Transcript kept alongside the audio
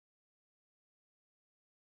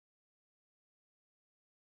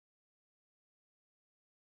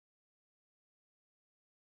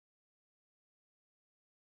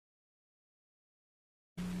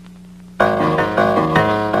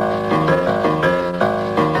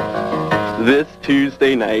This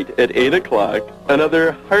Tuesday night at 8 o'clock,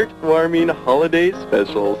 another heartwarming holiday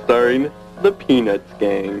special starring the Peanuts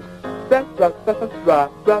Gang.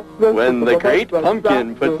 When the Great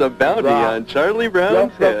Pumpkin puts a bounty on Charlie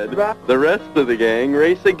Brown's head, the rest of the gang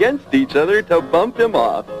race against each other to bump him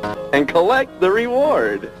off and collect the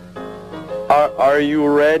reward. Are you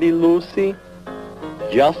ready, Lucy?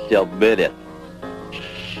 Just a minute.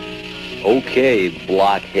 Okay,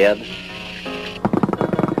 blockhead.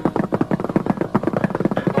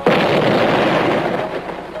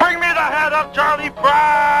 Bring me the head of Charlie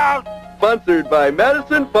Brown! Sponsored by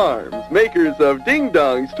Madison Farms, makers of Ding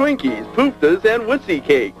Dongs, Twinkies, Pooftas, and Wussy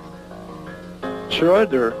Cakes.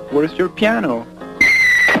 Schroeder, where's your piano?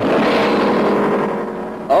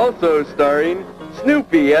 Also starring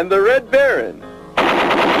Snoopy and the Red Baron.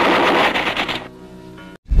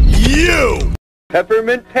 You!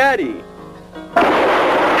 Peppermint Patty.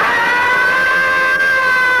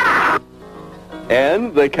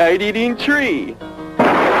 And the Kite-Eating Tree.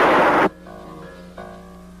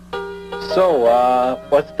 So,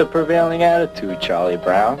 what's the prevailing attitude, Charlie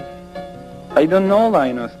Brown? I don't know,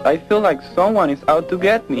 Linus. I feel like someone is out to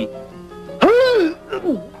get me.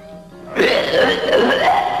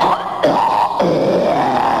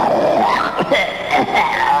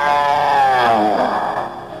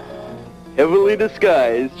 Heavily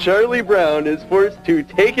disguised, Charlie Brown is forced to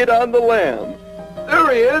take it on the lam.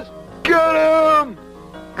 There he is! Get him!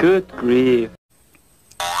 Good grief.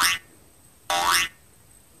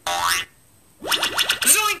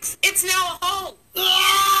 Zoinks! It's now a hole!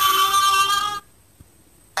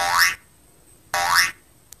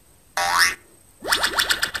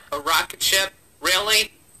 A rocket ship?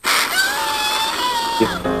 Really?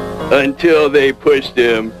 Until they pushed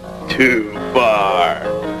him too far.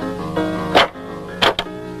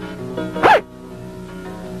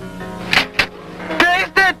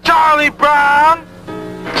 Taste it, Charlie Brown!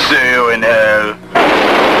 See you in hell.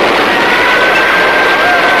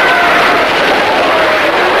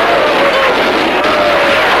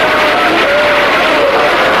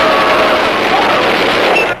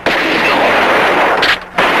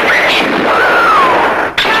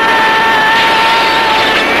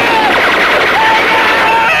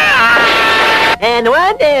 And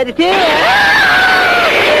 1, 2, 2.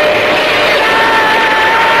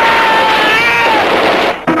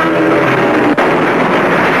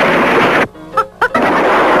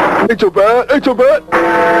 Ain't so bad, ain't so bad.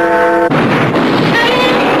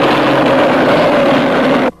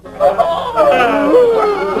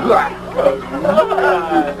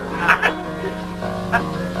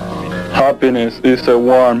 Happiness is a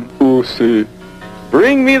warm oozy.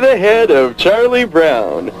 Bring me the head of Charlie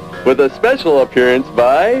Brown, with a special appearance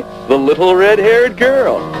by the little red-haired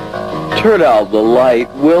girl. Turn out the light,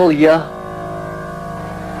 will ya?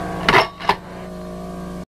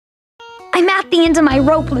 I'm at the end of my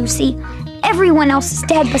rope, Lucy. Everyone else is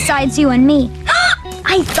dead besides you and me.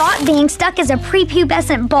 I thought being stuck as a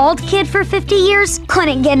prepubescent bald kid for 50 years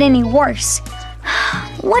couldn't get any worse.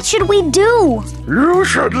 What should we do? You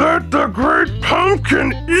should let the Great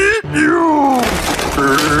Pumpkin eat you!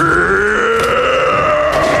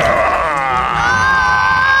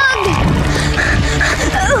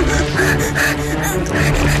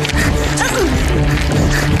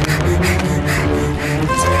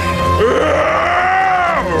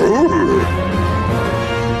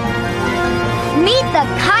 Meet the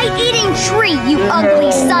kite-eating tree, you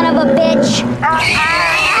ugly son of a bitch!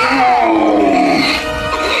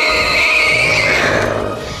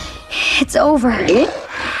 It's over.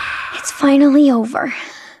 It's finally over.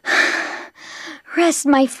 Rest,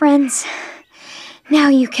 my friends. Now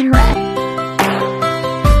you can rest.